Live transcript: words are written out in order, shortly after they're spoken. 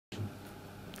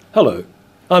Hello,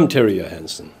 I'm Terry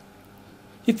Johansson.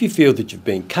 If you feel that you've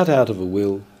been cut out of a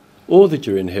will or that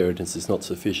your inheritance is not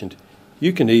sufficient,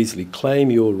 you can easily claim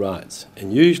your rights,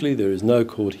 and usually there is no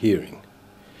court hearing.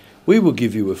 We will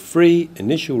give you a free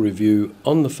initial review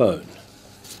on the phone.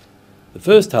 The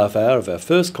first half hour of our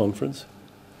first conference,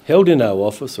 held in our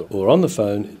office or on the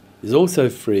phone, is also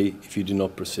free if you do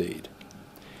not proceed.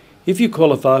 If you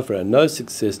qualify for our no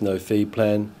success, no fee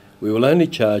plan, we will only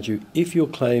charge you if your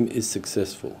claim is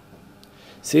successful.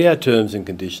 See our terms and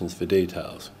conditions for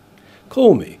details.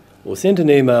 Call me or send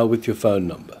an email with your phone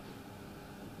number.